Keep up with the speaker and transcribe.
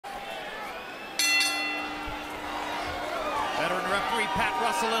referee Pat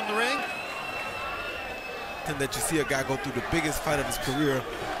Russell in the ring. And that you see a guy go through the biggest fight of his career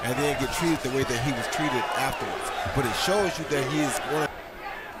and then get treated the way that he was treated afterwards. But it shows you that he is one of...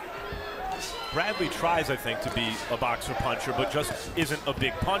 Bradley tries, I think, to be a boxer puncher, but just isn't a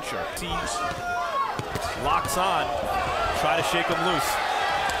big puncher. He locks on, try to shake him loose.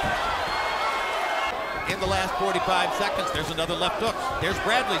 In the last 45 seconds, there's another left hook. There's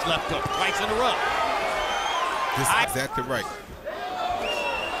Bradley's left hook, twice in a row. This is exactly right.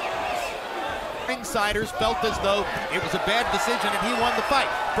 Insiders felt as though it was a bad decision and he won the fight.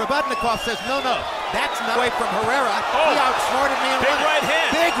 Provodnikov says, no, that's not away from Herrera. He outsmarted me and won it. Right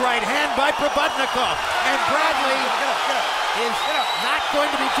hand. Big right hand by Provodnikov. And Bradley is not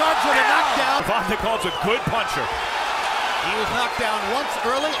going to be charged with a knockdown. Provodnikov's a good puncher. He was knocked down once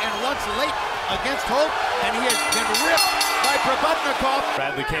early and once late against Hope, and he has been ripped by Provodnikov.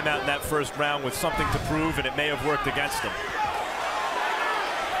 Bradley came out in that first round with something to prove, and it may have worked against him.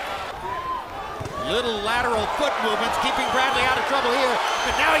 Little lateral foot movements keeping Bradley out of trouble here,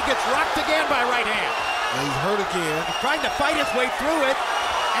 but now he gets rocked again by right hand. And he's hurt again. He's trying to fight his way through it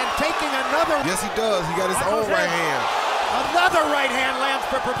and taking another. Yes, he does. He got his own right hand. Another right hand lands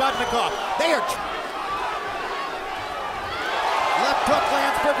for Provodnikov. They are. Left hook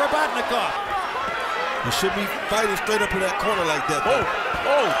lands for Provodnikov. He should be fighting straight up in that corner like that.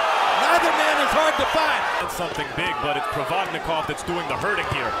 Neither man is hard to find. It's something big, but it's Provodnikov that's doing the hurting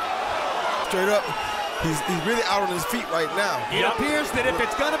here. Straight up, he's really out on his feet right now. It appears that if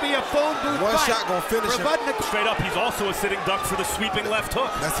it's going to be a phone booth one fight, shot gonna finish him. Straight up, he's also a sitting duck for the sweeping left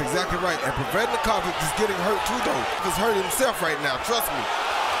hook. That's exactly right. And Provodnikov is getting hurt too, though. He's hurting himself right now. Trust me.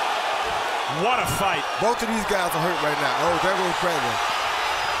 What a fight! Both of these guys are hurt right now. Oh, there goes Bradley.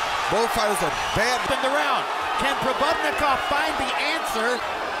 Both fighters are bad. In the round, can Provodnikov find the answer?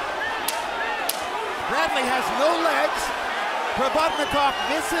 Bradley has no legs. Provodnikov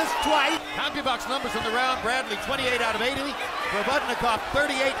misses twice. CompuBox numbers in the round. Bradley 28 out of 80. Provodnikov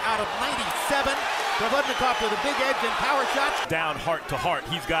 38 out of 97. Provodnikov with a big edge in power shots. Down heart to heart,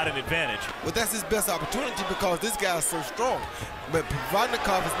 he's got an advantage. But that's his best opportunity because this guy is so strong. But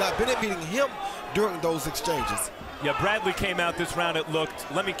Provodnikov has not been beating him during those exchanges. Yeah, Bradley came out this round, it looked,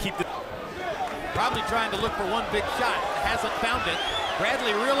 let me keep the... Probably trying to look for one big shot. Hasn't found it.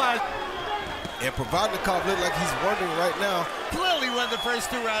 Bradley realized... And Provodnikov looked like he's wondering right now. Clearly won the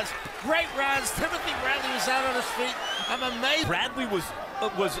first 2 rounds. Great rounds. Timothy Bradley was out on his feet. I'm amazed. Bradley was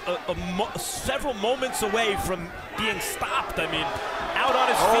several moments away from being stopped. I mean, out on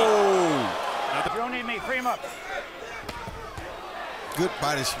his feet. You don't need me. Free him up. Good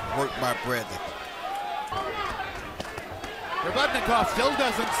body work by Bradley. Provodnikov still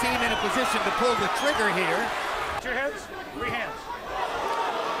doesn't seem in a position to pull the trigger here. Put your heads. 3 hands.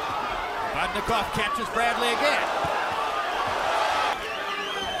 Provodnikov catches Bradley again.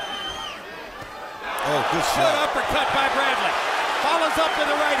 Oh, good shot. Good uppercut by Bradley. Follows up with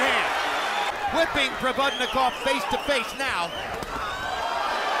the right hand. Whipping Provodnikov face to face now.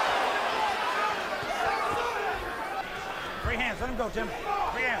 3 hands. Let him go, Tim.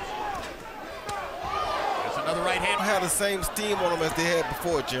 3 hands. There's another right hand. Have the same steam on them as they had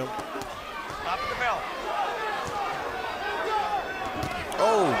before, Jim. Stop at the bell.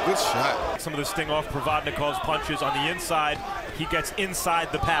 Oh, good shot. Some of the sting off Provodnikov's punches on the inside. He gets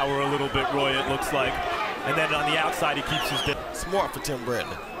inside the power a little bit, Roy, it looks like. And then on the outside, he keeps his... Smart for Tim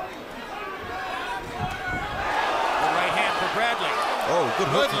Bradley. The right hand for Bradley. Oh, good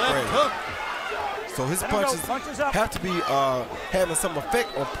hook for left Bradley. hook. So his punches have to be having some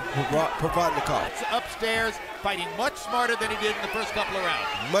effect on Provodnikov. Upstairs, fighting much smarter than he did in the first couple of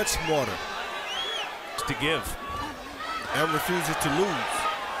rounds. Much smarter. To give. And refuses to lose.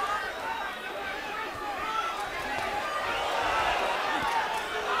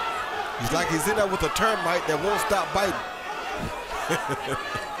 He's like he's in there with a termite that won't stop biting.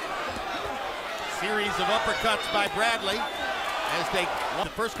 Series of uppercuts by Bradley as the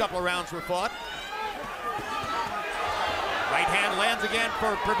first couple of rounds were fought. Right hand lands again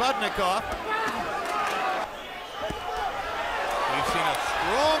for Provodnikov. We've seen a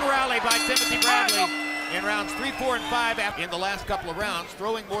strong rally by Timothy Bradley in rounds 3, 4, and 5 in the last couple of rounds,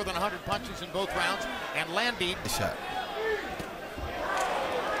 throwing more than 100 punches in both rounds and landing. Shot.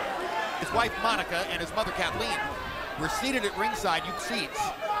 His wife Monica and his mother Kathleen were seated at ringside seats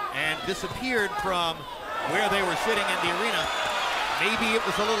and disappeared from where they were sitting in the arena. Maybe it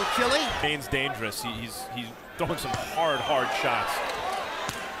was a little chilly. Remains dangerous. He's throwing some hard shots.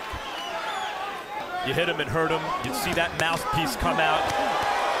 You hit him and hurt him. You'd see that mouthpiece come out,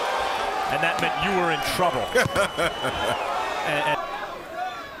 and that meant you were in trouble.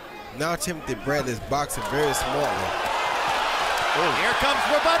 Now Timothy Bradley is boxing very smartly. Here comes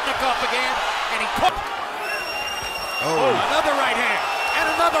Provodnikov again, and he cooked. Another right hand, and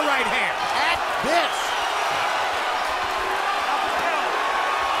another right hand. At this.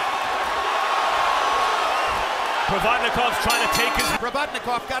 Provodnikov's trying to take his...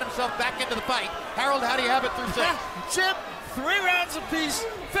 Provodnikov got himself back into the fight. Harold, how do you have it through 6? Jim, 3 rounds apiece,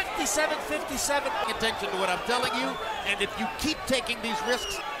 57-57. Pay attention to what I'm telling you, and if you keep taking these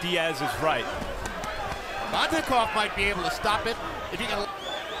risks... Diaz is right. Provodnikov might be able to stop it if you can...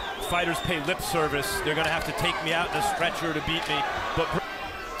 Fighters pay lip service. They're going to have to take me out in a stretcher to beat me. But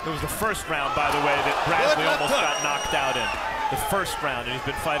it was the first round, by the way, that Bradley almost got knocked out in. The first round, and he's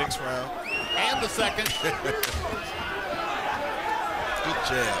been fighting this round. And the second. Good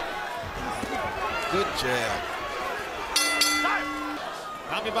jab. Good jab.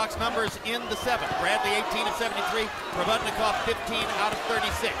 CompuBox numbers in the 7th. Bradley 18 of 73. Provodnikov 15 out of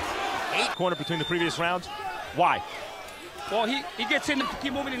 36. 8. Corner between the previous rounds. Why? Well, he gets in to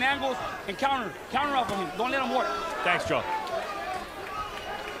keep moving in angles and counter off of him. Don't let him work. Thanks, Joe.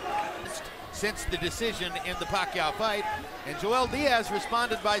 Since the decision in the Pacquiao fight, and Joel Diaz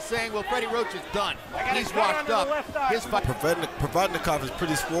responded by saying, well, Freddie Roach is done. He's washed up. His fight. Provodnikov is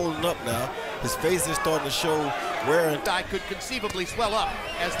pretty swollen up now. His face is starting to show wear and... I could conceivably swell up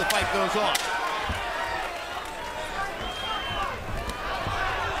as the fight goes on.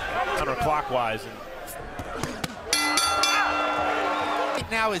 Counterclockwise.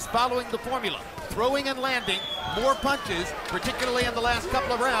 Now is following the formula, throwing and landing more punches, particularly in the last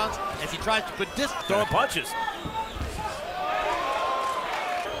couple of rounds, as he tries to put distance. Throwing punches.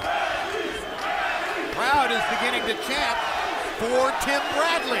 Crowd is beginning to chant for Tim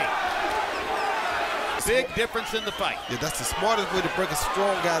Bradley. Big difference in the fight. Yeah, that's the smartest way to break a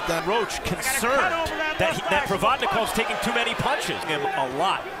strong guy down. Roach concerned that Provodnikov's taking too many punches. Him a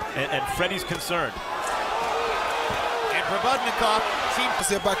lot, and Freddie's concerned. And Provodnikov seems to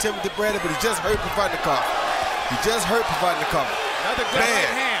say about Timothy Bradley, but he just hurt Provodnikov. He just hurt Provodnikov. Another good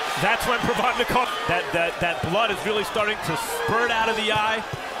right hand. That's when Provodnikov, that blood is really starting to spurt out of the eye,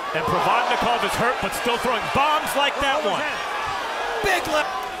 and Provodnikov is hurt, but still throwing bombs like that one. Big left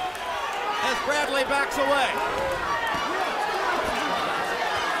as Bradley backs away.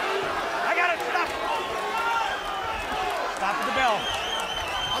 I got it. Stop. Stop at the bell.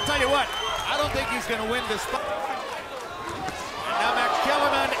 I'll tell you what, I don't think he's going to win this fight. Now Max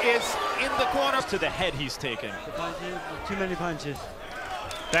Kellerman is in the corner. To the head he's taking. Too many punches.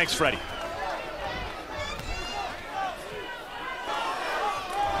 Thanks, Freddie.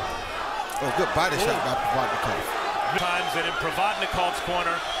 Oh, good body shot by Provodnikov. Times, and in Provodnikov's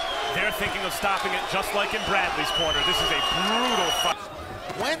corner, they're thinking of stopping it just like in Bradley's corner. This is a brutal fight.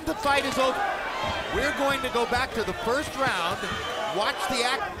 When the fight is over, we're going to go back to the first round, watch the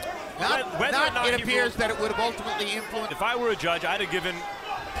act. It appears that it would have ultimately influenced. If I were a judge, I'd have given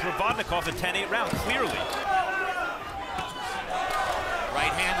Provodnikov a 10-8 round, clearly. Right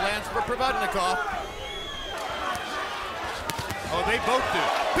hand lands for Provodnikov. Oh, they both do.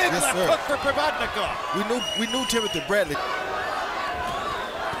 Big left hook for Provodnikov. We knew Timothy Bradley.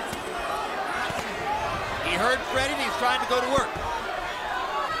 He heard Freddie, and he's trying to go to work.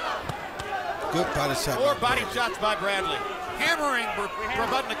 Good body shot. 4 body shots by Bradley. Hammering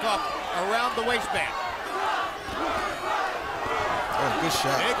Provodnikov around the waistband. Oh, good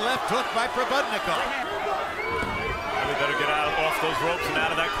shot. Big left hook by Provodnikov. We better get off those ropes and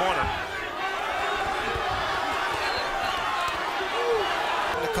out of that corner.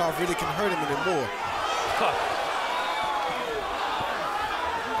 Provodnikov really can hurt him anymore.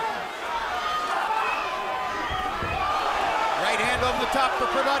 Right hand over the top for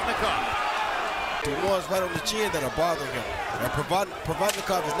Provodnikov. The ones right on the chin that are bothering him. And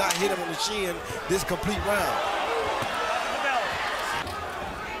Provodnikov has not hit him on the chin this complete round.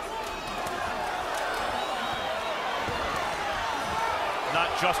 Not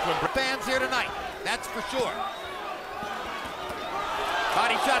just when fans here tonight, that's for sure.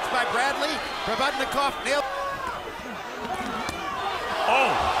 Body shots by Bradley. Provodnikov nailed. Oh!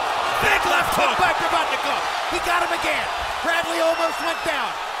 Big left hook by Provodnikov. He got him again. Bradley almost went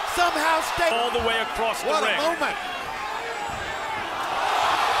down. Somehow stayed all the way across the ring. What a moment.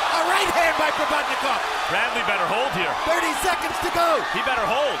 A right hand by Provodnikov. Bradley better hold here. 30 seconds to go. He better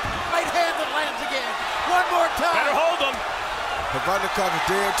hold. Right hand that lands again. One more time. Better hold him. Provodnikov is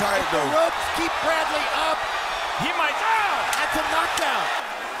dead tired though. The ropes keep Bradley up. He might. That's a knockdown.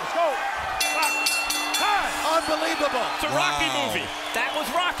 Let's go. Unbelievable. It's a Rocky movie. That was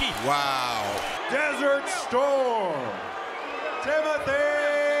Rocky. Wow. Desert Storm. Timothy